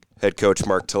Head coach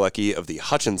Marc Telecky of the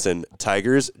Hutchinson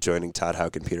Tigers, joining Todd,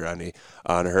 and Peter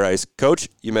on her ice. Coach,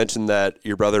 you mentioned that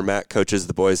your brother Matt coaches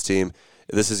the boys team.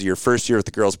 This is your first year with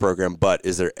the girls program, but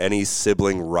is there any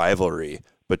sibling rivalry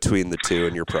between the two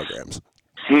in your programs?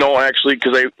 No, actually,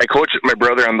 because I coached my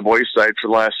brother on the boys' side for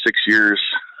the last 6 years.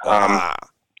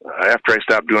 After I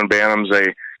stopped doing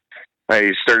Bantams,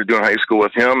 I started doing high school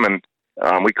with him, and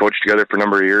we coached together for a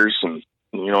number of years. And,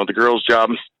 the girls'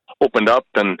 job opened up,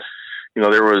 and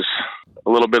there was a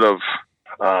little bit of,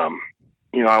 I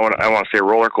want to say a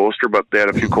roller coaster, but they had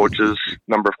a few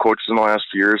number of coaches in the last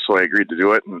few years, so I agreed to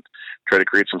do it and try to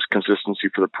create some consistency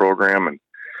for the program. And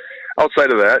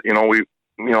outside of that, we,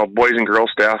 boys and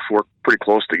girls staff work pretty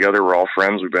close together. We're all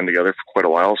friends. We've been together for quite a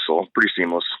while, so pretty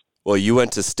seamless. Well, you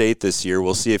went to state this year.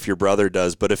 We'll see if your brother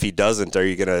does, but if he doesn't, are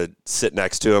you going to sit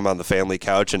next to him on the family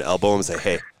couch and elbow him and say,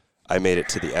 hey, I made it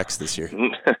to the X this year?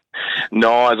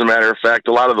 No, as a matter of fact,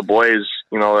 a lot of the boys,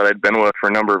 that I'd been with for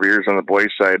a number of years on the boys'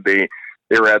 side, they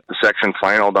were at the section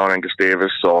final down in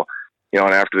Gustavus. So,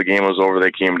 and after the game was over,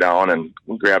 they came down and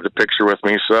grabbed a picture with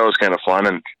me. So that was kind of fun.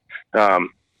 And,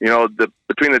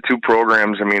 between the two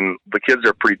programs, the kids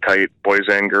are pretty tight, boys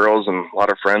and girls, and a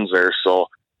lot of friends there. So,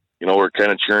 we're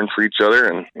kind of cheering for each other,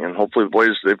 and hopefully the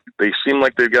boys, they seem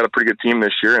like they've got a pretty good team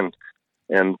this year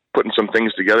and putting some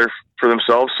things together for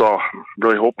themselves. So I'm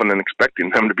really hoping and expecting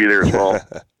them to be there as well.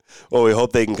 Well, we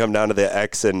hope they can come down to the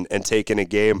X and take in a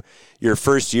game. Your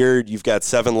first year, you've got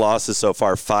 7 losses so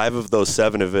far. 5 of those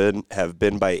 7 have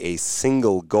been by a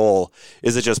single goal.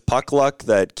 Is it just puck luck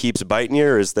that keeps biting you,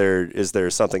 or is there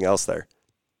something else there?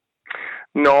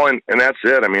 No, and that's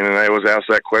it. And I was asked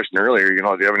that question earlier, do you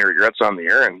have any regrets on the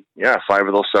air? And yeah, 5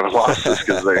 of those 7 losses,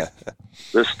 because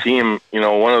this team,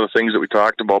 one of the things that we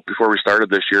talked about before we started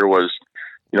this year was,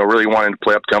 really wanting to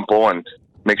play up tempo and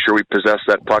make sure we possess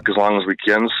that puck as long as we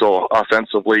can. So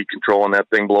offensively, controlling that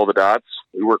thing below the dots,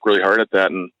 we work really hard at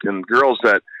that. And girls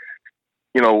that,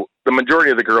 the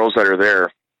majority of the girls that are there,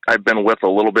 I've been with a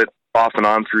little bit off and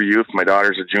on through youth. My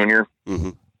daughter's a junior.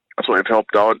 Mm-hmm. That's why I've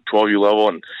helped out at 12U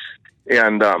level.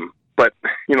 But,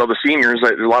 the seniors,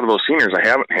 a lot of those seniors I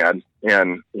haven't had.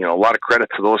 And, a lot of credit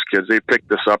to those kids. They picked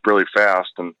this up really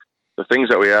fast. And the things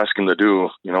that we ask them to do,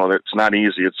 it's not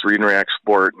easy. It's read and react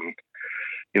sport. And,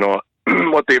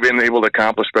 what they've been able to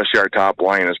accomplish, especially our top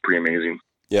line, is pretty amazing.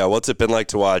 Yeah, what's it been like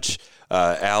to watch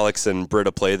Alex and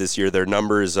Britta play this year? Their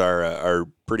numbers are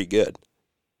pretty good.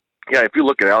 Yeah, if you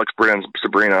look at Alex, Britta, and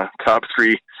Sabrina, top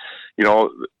 3,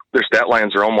 their stat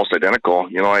lines are almost identical.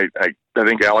 I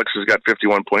think Alex has got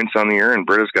 51 points on the year, and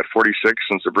Britta's got 46,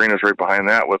 and Sabrina's right behind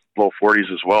that with low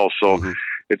 40s as well. So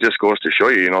It just goes to show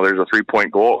you, there's a 3-point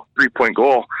goal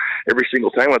every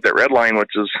single time with that red line,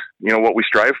 which is, what we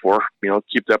strive for.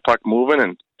 Keep that puck moving,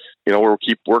 and we'll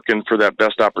keep working for that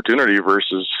best opportunity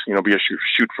versus be a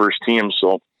shoot first team.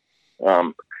 So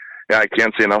I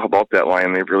can't say enough about that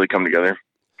line. They've really come together.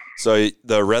 So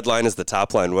the red line is the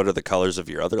top line. What are the colors of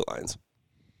your other lines?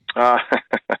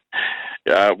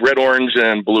 Yeah, red, orange,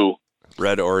 and blue.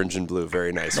 Red, orange, and blue.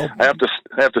 Very nice. I have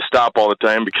to stop all the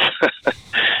time because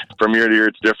from year to year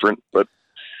it's different, but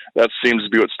that seems to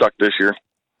be what stuck this year.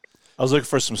 I was looking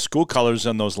for some school colors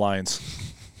on those lines.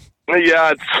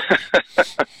 Yeah,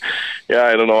 yeah.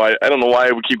 I don't know. I don't know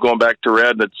why we keep going back to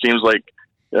red. It seems like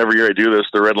every year I do this,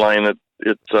 the red line,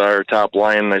 it's our top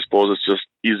line. I suppose it's just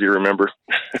easy to remember.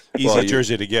 Easy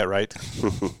jersey to get, right?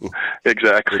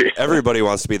 Exactly. Everybody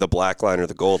wants to be the black line or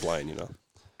the gold line,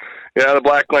 Yeah, the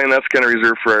black line, that's kind of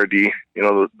reserved for our D.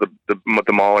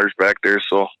 The Maulers back there,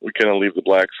 so we kind of leave the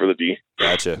black for the D.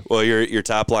 Gotcha. Well, your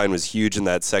top line was huge in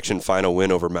that section final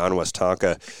win over Mountain West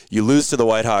Tonka. You lose to the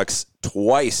Whitehawks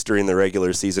twice during the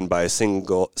regular season by a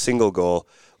single goal.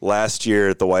 Last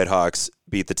year, the Whitehawks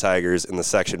beat the Tigers in the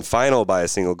section final by a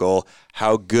single goal.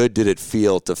 How good did it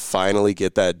feel to finally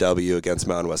get that W against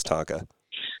Mountain West Tonka?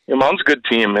 Yeah, Mountain's a good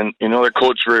team, and they're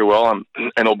coached very well.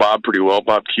 I know Bob pretty well,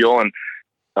 Bob Keel, and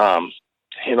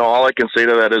all I can say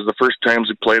to that is the first times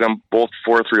we played them, both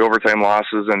 4-3 overtime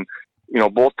losses, and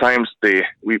both times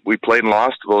we played and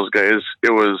lost to those guys.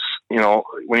 It was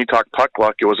when you talk puck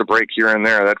luck, it was a break here and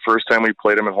there. That first time we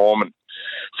played them at home and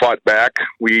fought back,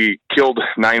 we killed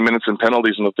 9 minutes in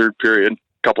penalties in the third period,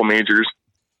 a couple majors.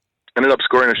 Ended up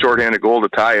scoring a shorthanded goal to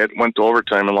tie it. Went to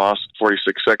overtime and lost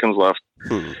 46 seconds left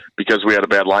because we had a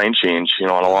bad line change. On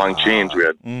a long change, we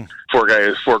had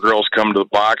 4 girls come to the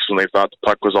box when they thought the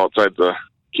puck was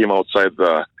came outside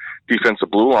the defensive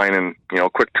blue line, and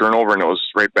quick turnover, and it was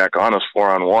right back on us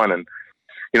 4-on-1. And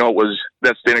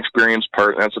that's the inexperienced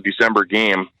part. And that's a December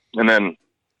game, and then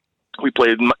we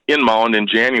played in Mound in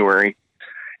January,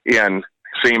 and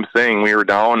same thing. We were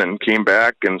down and came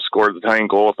back and scored the tying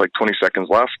goal with like 20 seconds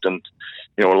left. And,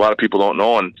 you know, a lot of people don't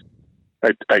know, and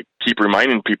I keep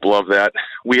reminding people of that.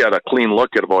 We had a clean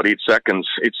look at about 8 second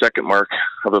mark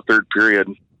of the third period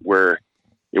where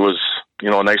it was, you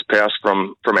know, a nice pass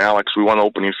from Alex. We won the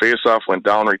opening faceoff, went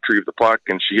down, retrieved the puck,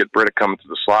 and she hit Britta coming to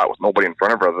the slot with nobody in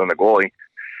front of her other than the goalie.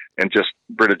 And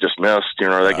Britta just missed. You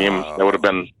know, that game, that would have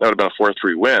been a 4-3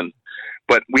 win.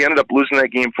 But we ended up losing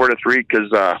that game 4-3 because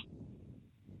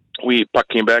puck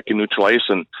came back in neutral ice,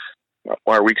 and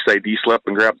our weak side D slept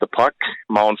and grabbed the puck.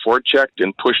 Mound forward checked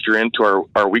and pushed her into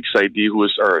our weak side D,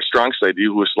 our strong side D,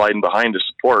 who was sliding behind to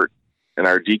support, and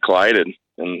our D collided,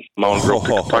 and Mound picked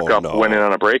the puck up, went in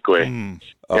on a breakaway. And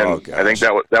I think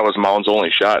that was Mound's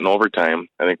only shot in overtime.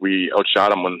 I think we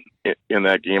outshot him in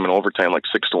that game in overtime, like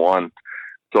 6-1.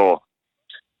 So,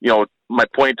 you know, my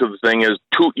point to the thing is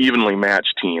 2 evenly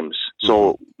matched teams.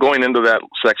 So going into that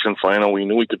section final, we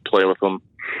knew we could play with them.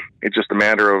 It's just a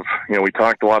matter of, you know, we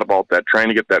talked a lot about that, trying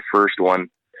to get that first one,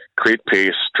 create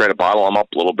pace, try to bottle them up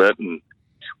a little bit. And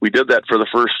we did that for the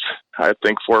first, I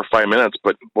think, 4 or 5 minutes.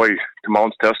 But, boy, to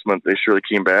Mound's testament, they surely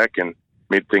came back and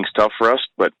made things tough for us.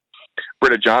 But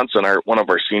Britta Johnson, one of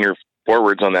our senior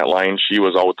forwards on that line, she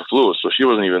was out with the flu, so she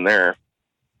wasn't even there.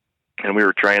 And we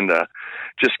were trying to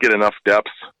just get enough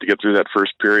depth to get through that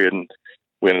first period. And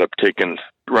we ended up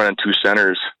running 2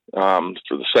 centers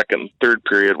for the second, third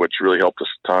period, which really helped us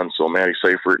a ton. So Maddie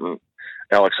Seifert and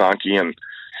Alex Honke, and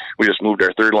we just moved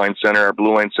our third line center, our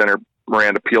blue line center,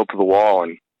 Miranda Peel, to the wall,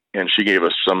 and she gave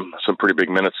us some pretty big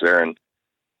minutes there. And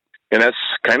that's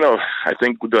kind of, I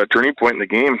think, the turning point in the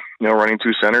game, you know, running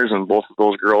 2 centers, and both of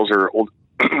those girls are old,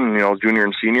 you know, junior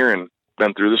and senior, and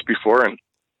been through this before, and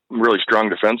really strong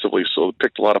defensively. So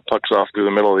picked a lot of pucks off through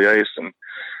the middle of the ice and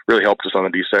really helped us on the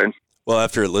D side. Well,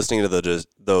 after listening to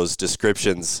those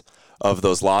descriptions of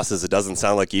those losses, it doesn't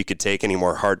sound like you could take any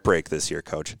more heartbreak this year,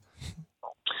 Coach.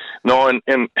 No, and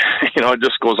you know, it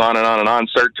just goes on and on and on.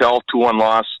 Sartell, 2-1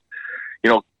 loss.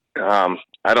 You know,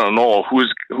 I don't know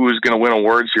who's going to win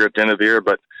awards here at the end of the year,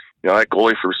 but you know, that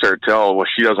goalie for Sartell, well,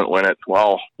 she doesn't win it.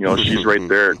 Well, you know, she's right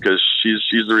there because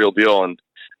she's the real deal. And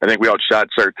I think we outshot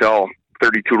Sartell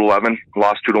 32-11,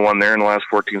 lost 2-1 there in the last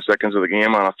 14 seconds of the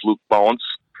game on a fluke bounce.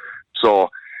 So,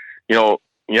 you know,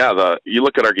 yeah, you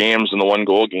look at our games and the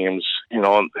 1-goal games, you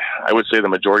know, I would say the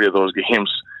majority of those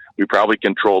games, we probably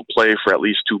controlled play for at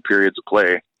least 2 periods of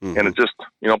play. Mm-hmm. And it just,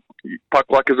 you know, puck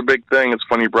luck is a big thing. It's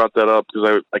funny you brought that up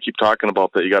because I keep talking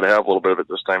about that. You got to have a little bit of it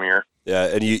this time of year. Yeah,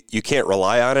 and you can't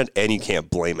rely on it, and you can't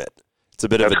blame it. It's a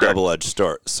bit of a double-edged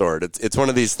sword. It's one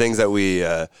of these things that we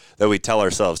tell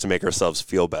ourselves to make ourselves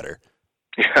feel better.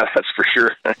 Yeah, that's for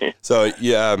sure. So,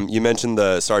 you mentioned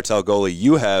the Sartell goalie.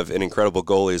 You have an incredible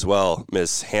goalie as well,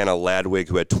 Miss Hannah Ladwig,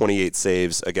 who had 28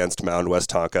 saves against Mound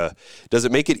West Tonka. Does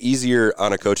it make it easier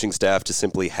on a coaching staff to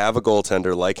simply have a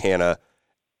goaltender like Hannah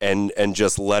and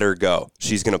just let her go?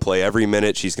 She's going to play every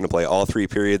minute. She's going to play all 3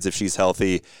 periods if she's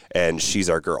healthy, and she's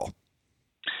our girl.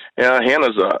 Yeah,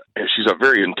 she's a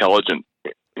very intelligent,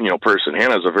 you know, person.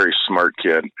 Hannah's a very smart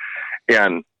kid,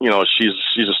 and you know,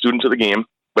 she's a student of the game.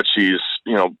 But she's,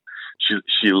 you know,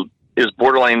 she is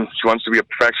borderline. She wants to be a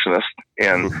perfectionist,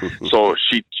 and so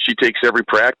she takes every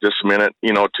practice minute,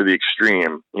 you know, to the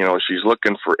extreme. You know, she's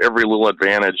looking for every little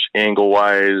advantage, angle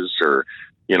wise, or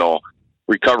you know,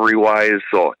 recovery wise.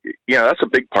 So yeah, that's a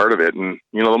big part of it. And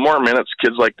you know, the more minutes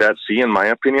kids like that see, in my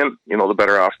opinion, you know, the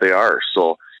better off they are.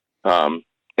 So, and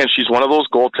she's one of those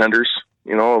goaltenders.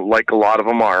 You know, like a lot of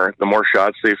them are. The more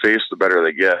shots they face, the better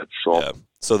they get. So. Yeah.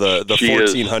 So the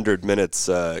 1,400 minutes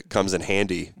comes in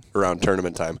handy around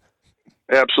tournament time.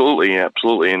 Absolutely. And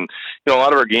you know, a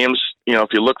lot of our games, you know, if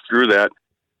you look through that,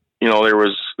 you know, there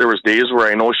was days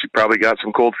where I know she probably got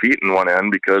some cold feet in one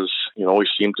end because you know we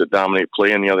seemed to dominate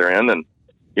play in the other end, and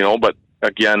you know, but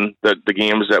again, the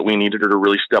games that we needed her to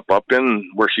really step up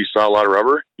in, where she saw a lot of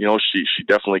rubber, you know, she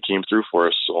definitely came through for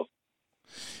us. So.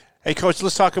 Hey, Coach,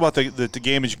 let's talk about the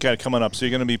game as you kind of coming up. So you're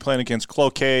going to be playing against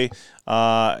Cloquet,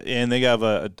 and they have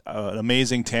an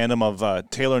amazing tandem of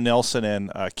Taylor Nelson and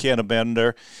Kiana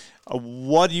Bender.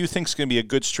 What do you think is going to be a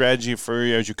good strategy for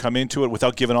you as you come into it,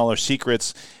 without giving all our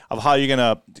secrets of how you're going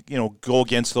to, you know, go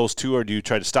against those two, or do you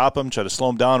try to stop them, try to slow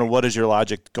them down, or what is your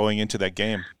logic going into that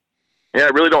game? Yeah, I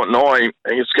really don't know. I think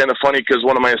it's kind of funny because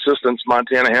one of my assistants,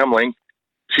 Montana Hamling,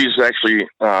 she's actually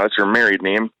that's her married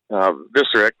name.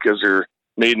 Visserek is her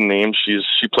maiden name. She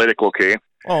played at Cloquet.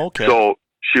 Oh, okay. So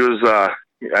she was,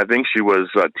 I think she was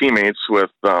teammates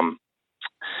with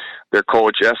their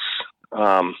coach S.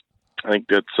 I think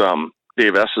that's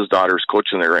Dave S.'s daughter's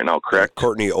coaching there right now, correct?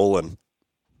 Courtney Olin.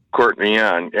 Courtney,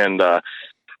 yeah, and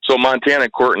so Montana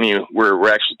and Courtney were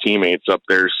actually teammates up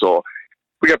there. So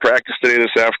we got practice today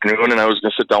this afternoon, and I was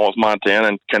going to sit down with Montana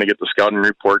and kind of get the scouting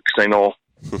report because I know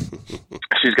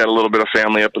she's got a little bit of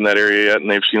family up in that area yet, and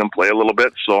they've seen them play a little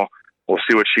bit. So we'll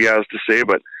see what she has to say.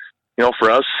 But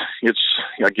for us, it's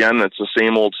the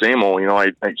same old, same old.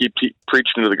 I keep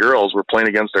preaching to the girls, we're playing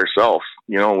against ourselves.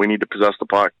 We need to possess the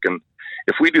puck, and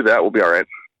if we do that, we'll be all right.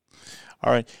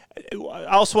 All right. I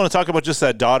also want to talk about just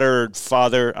that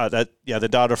daughter-father, the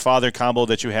daughter-father combo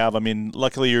that you have. I mean,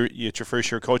 luckily it's your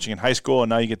first year coaching in high school, and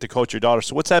now you get to coach your daughter.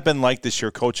 So what's that been like this year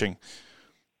coaching?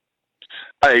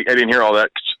 I didn't hear all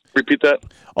that. Could you repeat that?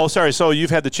 Oh, sorry. So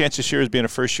you've had the chance this year as being a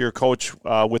first-year coach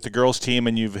with the girls' team,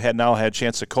 and you've now had a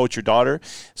chance to coach your daughter.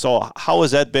 So how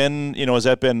has that been? Has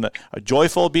that been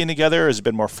joyful being together? Has it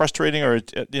been more frustrating? Or,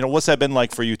 what's that been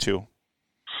like for you two?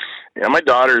 Yeah, my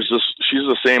daughter's she's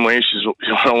the same way. She's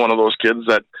one of those kids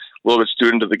that a little bit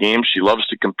student of the game. She loves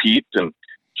to compete, and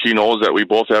she knows that we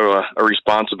both have a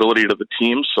responsibility to the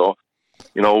team. So,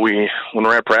 when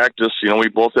we're at practice, we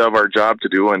both have our job to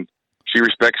do, and she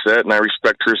respects that, and I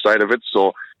respect her side of it.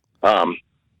 So,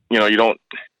 you don't,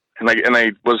 and I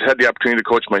had the opportunity to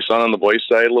coach my son on the boys'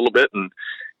 side a little bit, and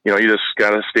you just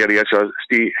gotta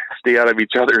stay out of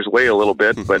each other's way a little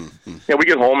bit. But we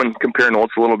get home and compare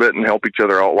notes a little bit and help each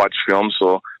other out, watch film.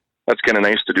 So that's kind of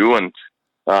nice to do. And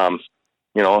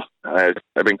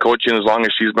I've been coaching as long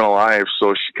as she's been alive,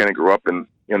 so she kind of grew up in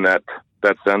that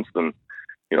sense. And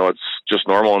it's just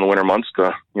normal in the winter months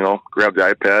to grab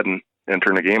the iPad and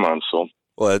turn the game on. So.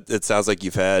 Well, it sounds like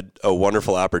you've had a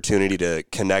wonderful opportunity to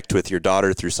connect with your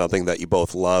daughter through something that you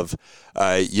both love.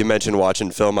 You mentioned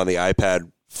watching film on the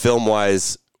iPad.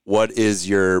 Film-wise, what is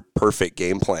your perfect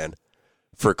game plan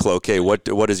for Cloquet? What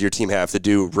does your team have to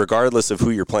do, regardless of who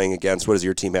you're playing against? What does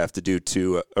your team have to do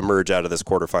to emerge out of this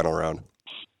quarterfinal round?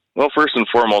 Well, first and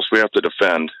foremost, we have to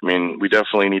defend. I mean, we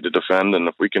definitely need to defend, and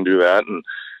if we can do that and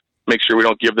make sure we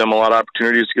don't give them a lot of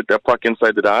opportunities to get that puck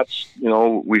inside the dots,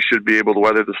 we should be able to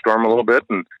weather the storm a little bit.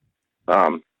 And,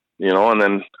 and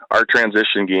then our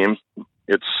transition game,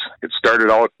 it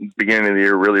started out at the beginning of the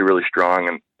year really, really strong.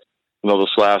 And,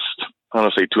 this last, I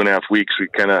want to say 2.5 weeks, we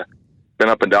kind of been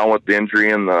up and down with the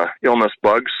injury and the illness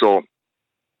bug. So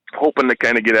hoping to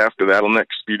kind of get after that in the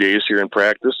next few days here in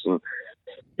practice. And,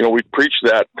 we preach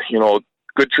that,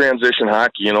 good transition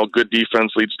hockey, good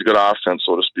defense leads to good offense,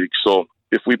 so to speak. So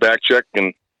if we back check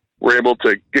and we're able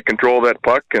to get control of that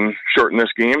puck and shorten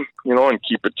this game, and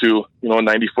keep it to, a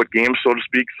 90-foot game, so to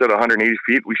speak, instead of 180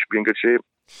 feet, we should be in good shape.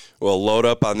 We'll load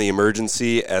up on the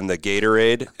emergency and the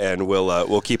Gatorade, and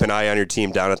we'll keep an eye on your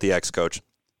team down at the X, Coach.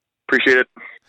 Appreciate it.